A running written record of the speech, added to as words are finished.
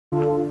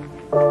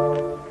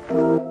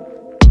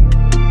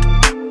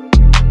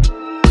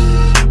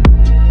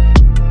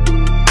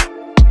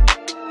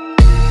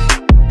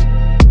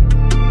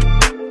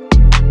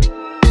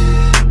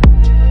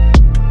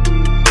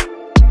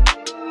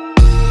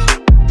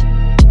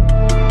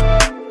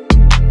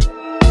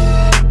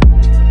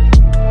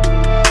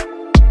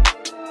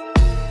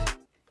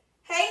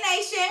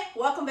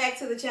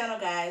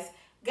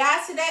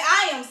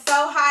am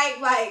so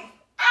hyped, like,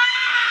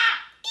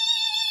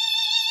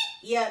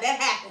 yeah, that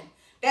happened.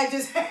 That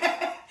just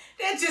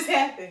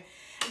happened.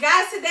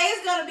 Guys, today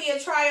is going to be a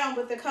try-on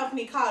with a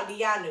company called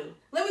DIYANU.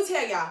 Let me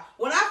tell y'all,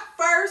 when I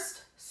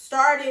first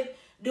started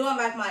doing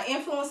like my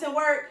influencing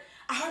work,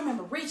 I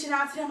remember reaching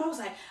out to them. I was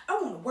like, I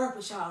want to work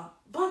with y'all.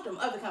 Bump them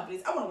other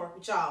companies. I want to work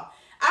with y'all.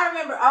 I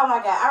remember, oh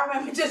my God, I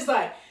remember just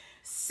like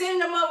sending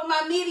them over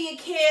my media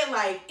kit,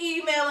 like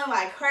emailing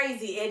like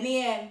crazy. And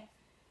then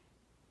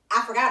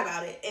I forgot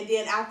about it. And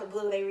then out the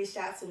blue, they reached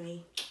out to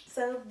me.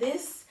 So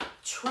this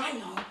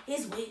try-on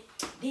is with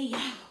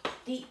DIYANU.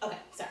 Okay,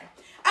 sorry.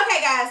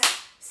 Okay, guys.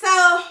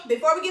 So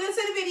before we get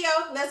into the video,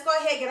 let's go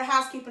ahead and get our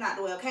housekeeping out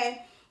the way,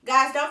 okay?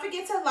 Guys, don't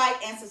forget to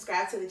like and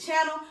subscribe to the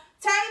channel.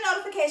 Turn your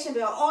notification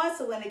bell on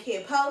so when the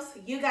kid posts,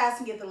 you guys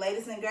can get the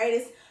latest and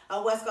greatest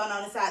of what's going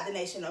on inside the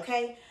nation,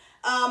 okay?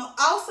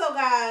 Also,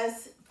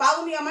 guys,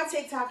 follow me on my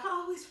TikTok. I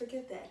always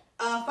forget that.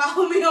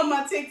 Follow me on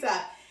my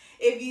TikTok.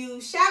 If you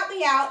shout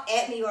me out,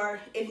 at me, or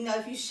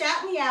if you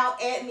shout me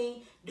out, at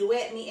me,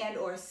 duet me, and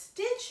or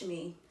stitch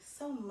me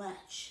so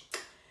much,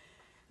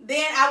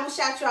 then I will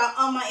shout you out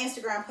on my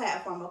Instagram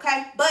platform,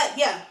 okay? But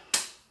yeah,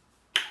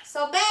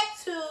 so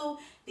back to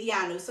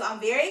DIYANU. So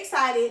I'm very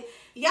excited.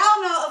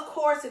 Y'all know, of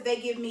course, if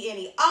they give me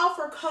any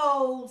offer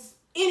codes,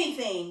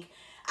 anything,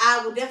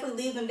 I will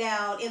definitely leave them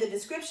down in the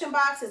description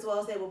box, as well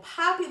as they will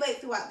populate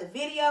throughout the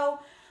video.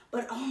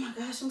 But oh my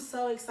gosh, I'm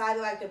so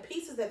excited. Like the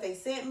pieces that they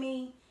sent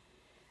me,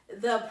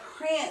 the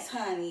prints,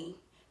 honey,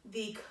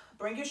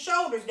 bring your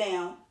shoulders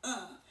down,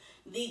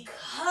 the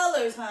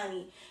colors,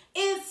 honey,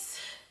 it's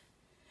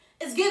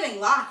giving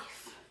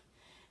life.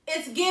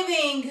 It's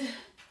giving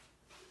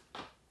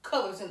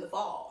colors in the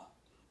fall.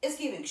 It's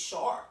giving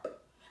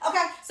sharp.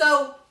 Okay,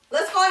 so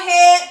let's go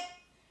ahead.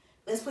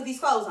 Let's put these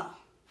clothes on.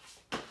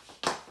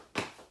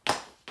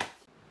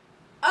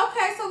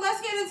 Okay, so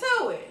let's get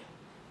into it.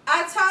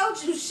 I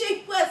told you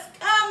she was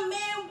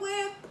coming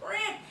with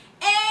print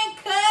and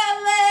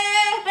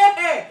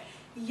color.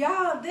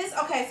 Y'all,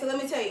 okay, so let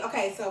me tell you.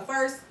 Okay, so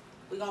first,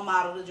 we're going to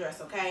model the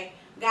dress, okay?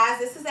 Guys,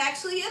 this is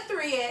actually a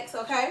 3X,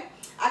 okay?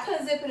 I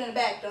couldn't zip it in the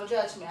back. Don't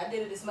judge me. I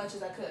did it as much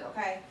as I could,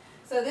 okay?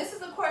 So this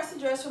is, of course, the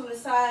dress from the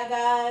side,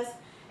 guys.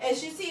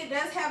 As you see, it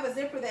does have a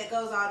zipper that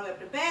goes all the way up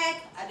the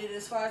back. I did it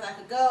as far as I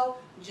could go.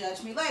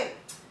 Judge me later.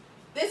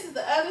 This is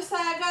the other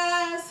side,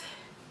 guys.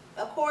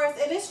 Of course,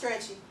 it is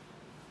stretchy.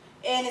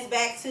 And it's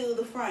back to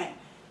the front.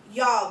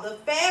 Y'all, the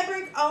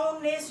fabric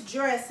on this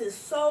dress is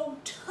so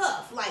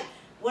tough. Like,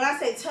 when I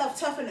say tough,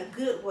 tough in a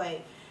good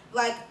way.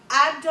 Like,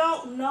 I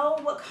don't know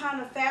what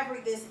kind of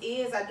fabric this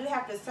is. I do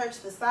have to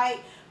search the site.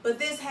 But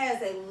this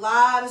has a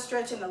lot of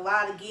stretch and a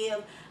lot of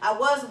give. I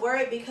was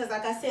worried because,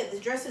 like I said, this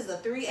dress is a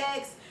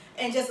 3X.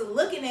 And just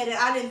looking at it,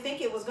 I didn't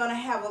think it was going to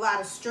have a lot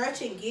of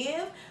stretch and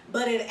give.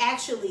 But it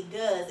actually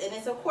does. And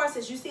it's, of course,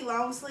 as you see,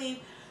 long sleeve.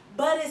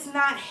 But it's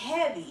not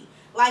heavy.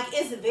 Like,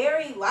 it's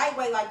very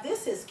lightweight. Like,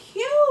 this is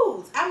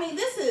cute. I mean,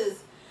 this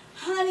is,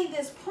 honey,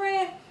 this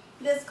print,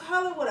 this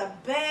color with a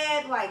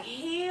bad, like,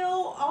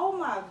 heel. Oh,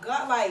 my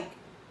God. Like,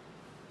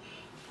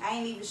 I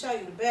ain't even show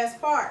you the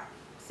best part.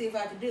 See if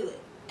I can do it.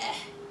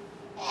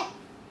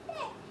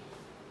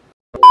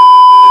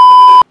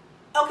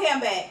 Okay, I'm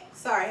back.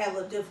 Sorry, I had a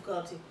little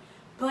difficulty.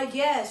 But,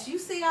 yes, you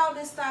see all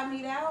this thigh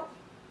meat out?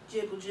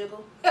 Jiggle,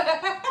 jiggle.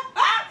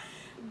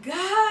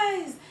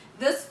 Guys,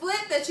 the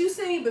split that you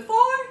seen before,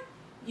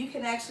 you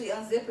can actually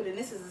unzip it, and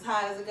this is as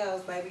high as it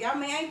goes, baby. I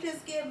mean, I ain't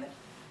just giving.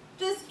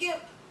 Just give.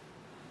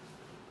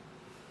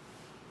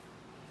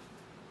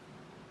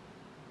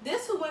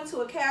 This who went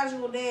to a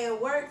casual day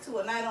at work to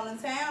a night on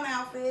the town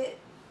outfit.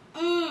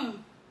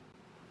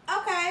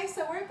 Okay,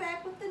 so we're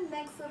back with the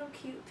next little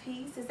cute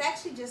piece. It's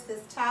actually just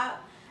this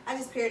top. I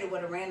just paired it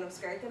with a random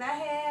skirt that I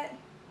had.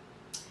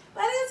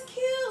 But it's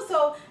cute.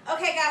 So,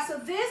 okay, guys, so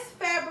this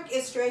fabric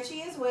is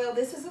stretchy as well.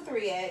 This is a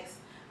 3X.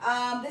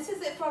 This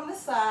is it from the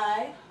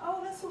side.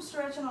 Oh, that's some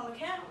stretching on the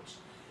couch.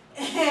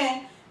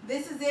 And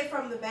this is it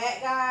from the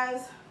back,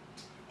 guys.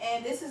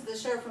 And this is the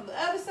shirt from the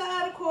other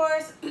side, of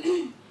course.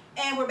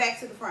 And we're back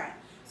to the front.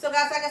 So,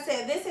 guys, like I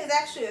said, this is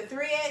actually a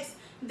 3X.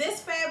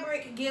 This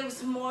fabric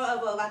gives more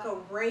of like a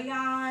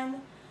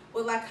rayon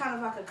with like kind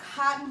of like a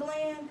cotton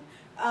blend.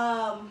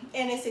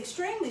 And it's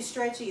extremely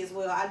stretchy as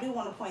well. I do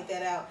want to point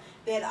that out.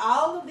 That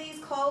all of these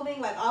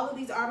clothing, like all of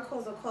these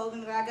articles of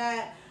clothing that I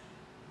got,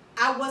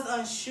 I was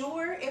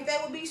unsure if they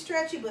would be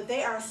stretchy, but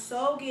they are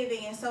so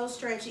giving and so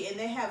stretchy, and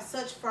they have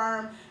such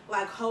firm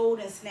like hold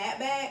and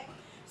snapback.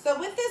 So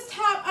with this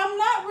top, I'm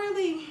not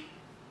really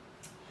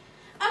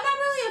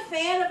a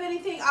fan of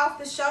anything off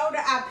the shoulder.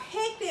 I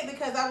picked it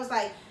because I was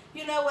like,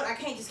 you know what, I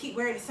can't just keep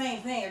wearing the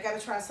same thing. I got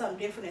to try something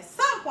different at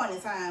some point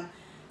in time.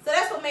 So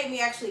that's what made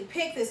me actually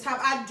pick this top.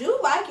 I do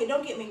like it,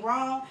 don't get me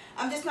wrong.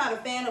 I'm just not a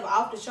fan of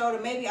off the shoulder.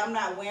 Maybe I'm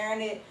not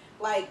wearing it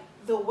like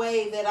the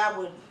way that I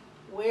would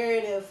wear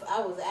it if I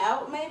was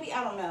out, maybe.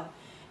 I don't know.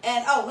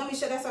 And oh, let me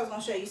show, that's what I was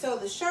going to show you. So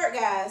the shirt,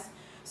 guys.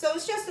 So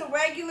it's just a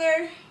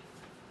regular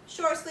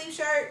short sleeve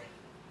shirt.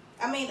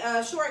 I mean,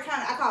 short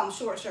kind of, I call them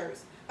short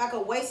shirts. Like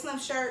a waist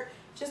length shirt,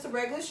 just a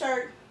regular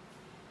shirt.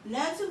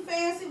 Nothing too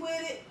fancy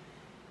with it.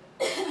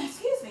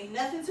 Excuse me,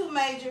 nothing too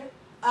major.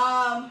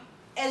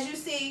 As you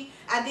see,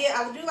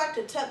 I do like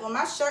to tuck when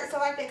my shirts are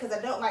like that because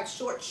I don't like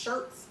short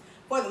shirts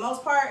for the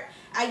most part.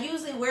 I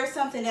usually wear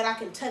something that I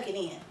can tuck it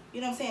in.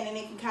 You know what I'm saying? And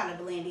it can kind of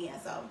blend in.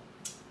 So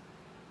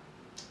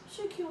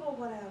she cute or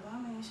whatever. I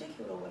mean, she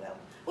cute or whatever.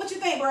 What you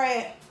think,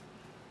 Brad?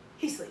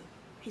 He sleep.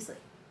 He sleep.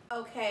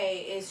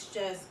 Okay, it's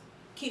just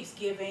keeps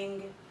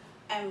giving,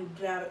 and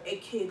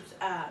it keeps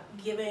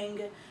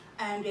giving,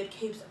 and it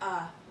keeps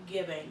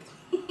giving.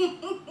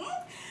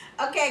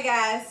 Okay,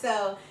 guys,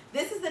 so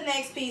this is the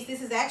next piece.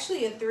 This is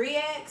actually a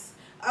 3X.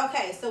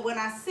 Okay, so when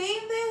I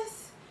seen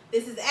this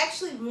is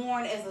actually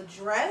worn as a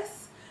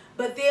dress,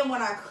 but then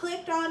when I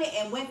clicked on it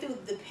and went through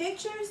the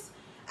pictures,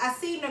 I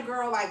seen a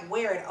girl like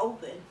wear it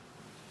open.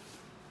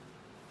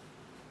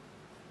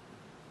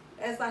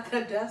 It's like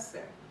a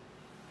duster.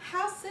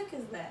 How sick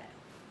is that?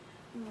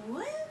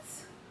 What?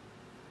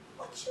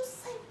 What you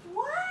say?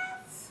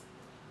 What?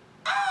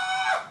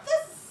 Ah,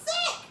 this is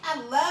sick.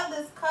 I love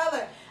this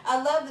color.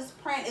 I love this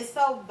print. It's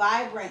so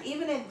vibrant.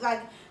 Even in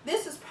like,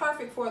 this is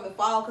perfect for the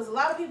fall because a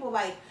lot of people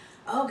like,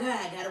 oh God,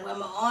 I gotta wear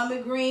my army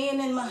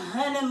green and my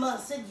honey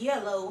mustard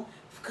yellow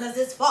because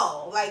it's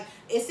fall. Like,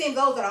 it seems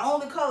those are the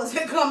only colors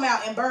that come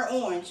out in burnt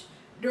orange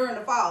during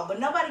the fall. But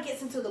nobody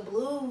gets into the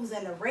blues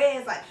and the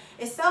reds. Like,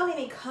 it's so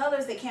many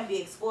colors that can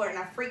be explored, and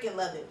I freaking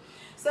love it.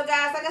 So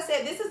guys, like I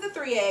said, this is the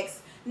 3X.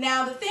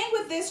 Now the thing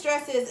with this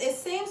dress is it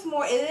seems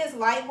more, it is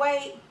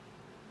lightweight.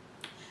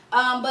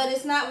 But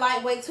it's not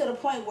lightweight to the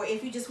point where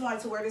if you just wanted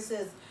to wear this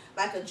as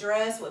like a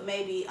dress with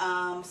maybe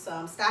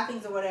some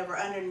stockings or whatever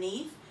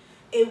underneath,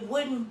 it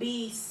wouldn't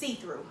be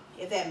see-through,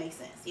 if that makes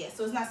sense. Yeah,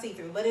 so it's not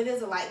see-through, but it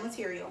is a light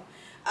material.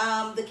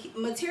 The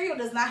material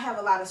does not have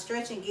a lot of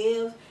stretch and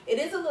give. It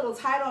is a little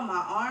tight on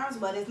my arms,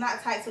 but it's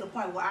not tight to the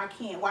point where I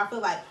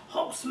feel like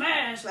Hulk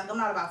smash, like I'm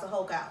not about to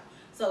Hulk out.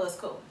 So it's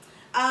cool.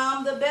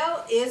 The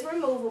belt is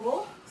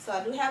removable, so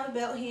I do have a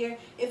belt here.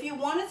 If you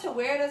wanted to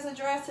wear it as a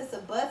dress, it's a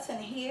button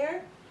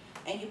here,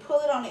 and you pull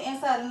it on the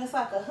inside, and it's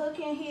like a hook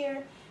in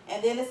here,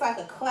 and then it's like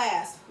a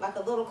clasp, like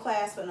a little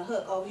clasp and a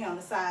hook over here on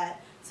the side.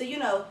 So, you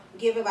know,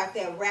 give it like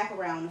that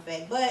wraparound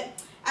effect.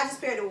 But I just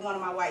paired it with one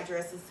of my white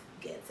dresses.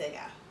 Good to go.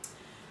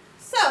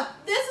 So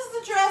this is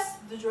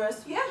the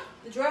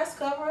dress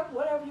cover up,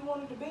 whatever you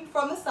want it to be,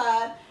 from the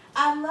side.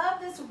 I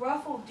love this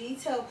ruffled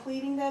detail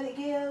pleating that it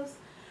gives.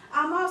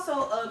 I'm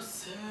also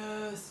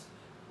obsessed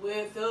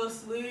with the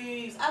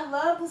sleeves. I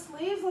love the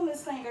sleeves on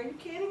this thing. Are you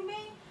kidding me?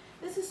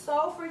 This is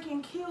so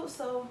freaking cute.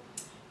 So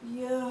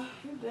yeah,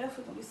 you're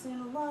definitely gonna be seeing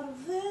a lot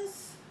of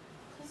this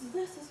because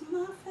this is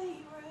my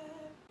favorite.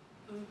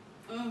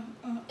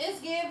 It's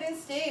giving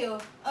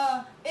still.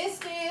 It's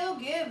still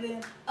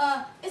giving.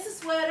 It's a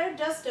sweater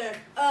duster.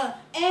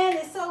 And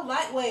it's so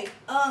lightweight.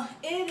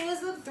 It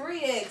is a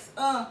 3X.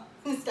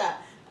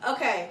 Stop.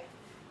 Okay.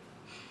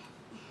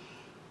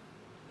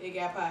 It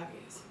got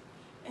pockets.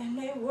 And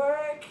they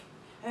work.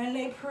 And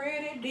they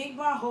pretty deep.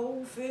 My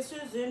whole fist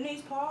is in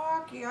these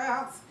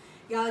pockets.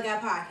 Y'all, it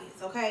got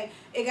pockets, okay?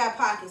 It got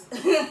pockets.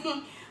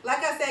 Like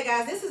I said,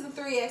 guys, this is a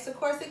 3X. Of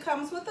course, it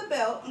comes with a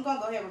belt. I'm going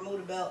to go ahead and remove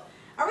the belt.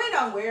 I really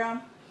don't wear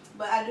them,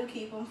 but I do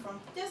keep them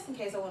from just in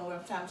case I want to wear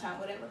them from time to time,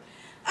 whatever.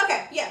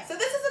 Okay, yeah, so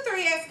this is a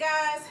 3X,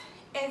 guys.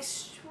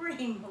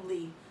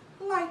 Extremely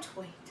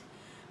lightweight.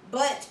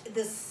 But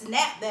the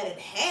snap that it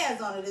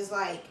has on it is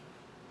like,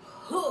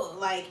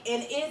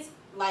 and it's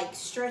like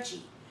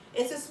stretchy.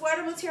 It's a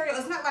sweater material.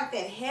 It's not like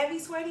that heavy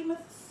sweater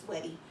material,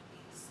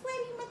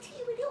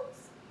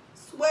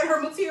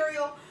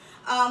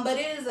 but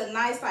it is a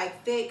nice,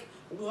 like, thick,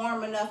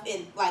 warm enough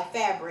in like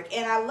fabric,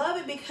 and I love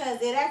it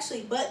because it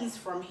actually buttons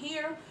from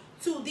here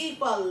to the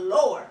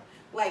floor,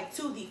 like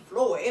to the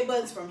floor. It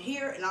buttons from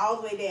here and all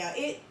the way down.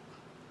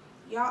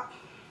 Y'all,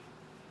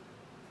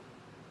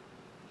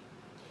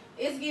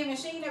 it's giving.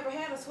 She never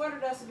had a sweater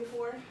duster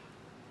before.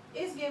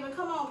 It's giving.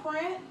 Come on,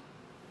 print.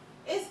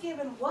 It's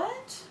giving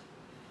what?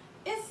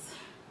 It's,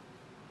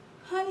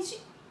 honey. She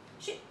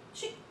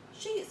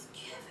is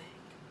giving.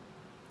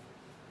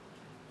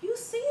 You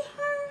see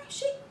her?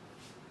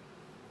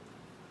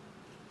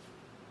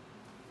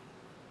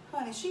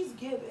 Honey, she's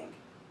giving.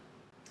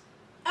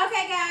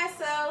 Okay, guys,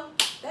 so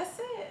that's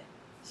it.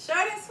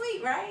 Short and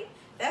sweet, right?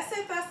 That's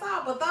it, that's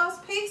all. But those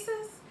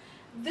pieces,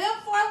 them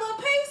 4 little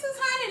pieces,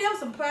 honey, them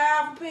some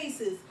powerful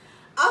pieces.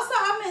 Also,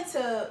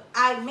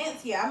 I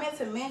meant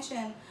to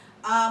mention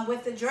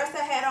with the dress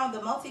I had on,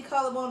 the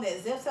multicolored one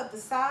that zips up the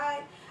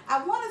side,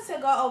 I wanted to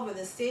go over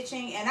the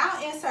stitching, and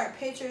I'll insert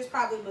pictures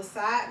probably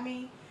beside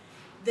me.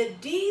 The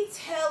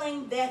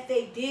detailing that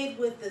they did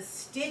with the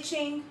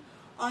stitching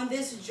on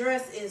this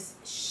dress is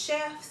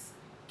chef's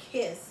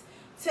kiss.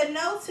 To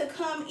know to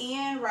come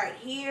in right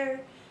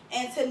here,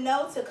 and to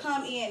know to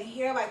come in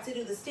here, like to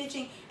do the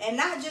stitching, and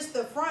not just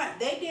the front,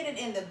 they did it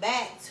in the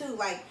back too,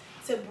 like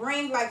to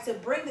bring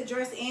the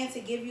dress in,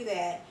 to give you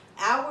that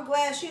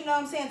hourglass, you know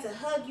what I'm saying, to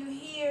hug you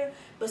here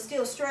but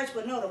still stretch,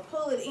 but no, to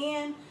pull it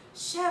in.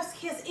 Chef's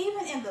kiss,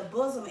 even in the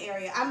bosom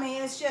area. I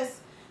mean, it's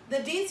just, The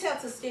detail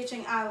to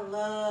stitching, I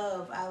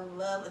love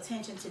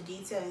attention to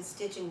detail and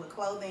stitching with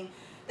clothing.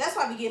 That's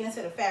why we get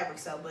into the fabric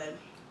so, but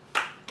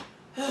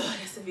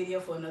that's a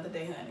video for another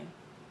day, honey.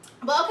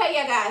 But okay,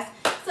 yeah, guys.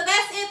 So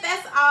that's it.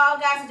 That's all,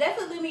 guys.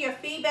 Definitely leave me your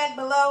feedback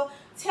below.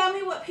 Tell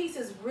me what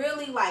pieces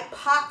really like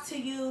popped to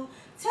you.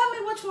 Tell me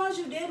which ones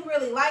you didn't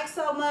really like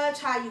so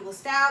much, how you will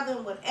style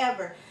them,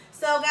 whatever.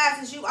 So, guys,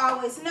 as you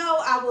always know,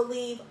 I will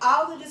leave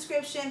all the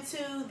description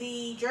to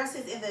the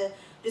dresses in the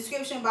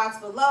description box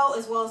below,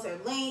 as well as their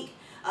link.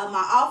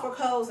 My offer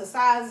codes, the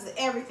sizes,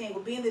 everything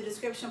will be in the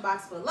description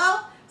box below.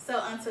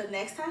 So, until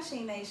next time,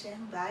 Sheen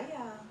Nation. Bye,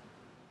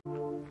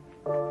 y'all.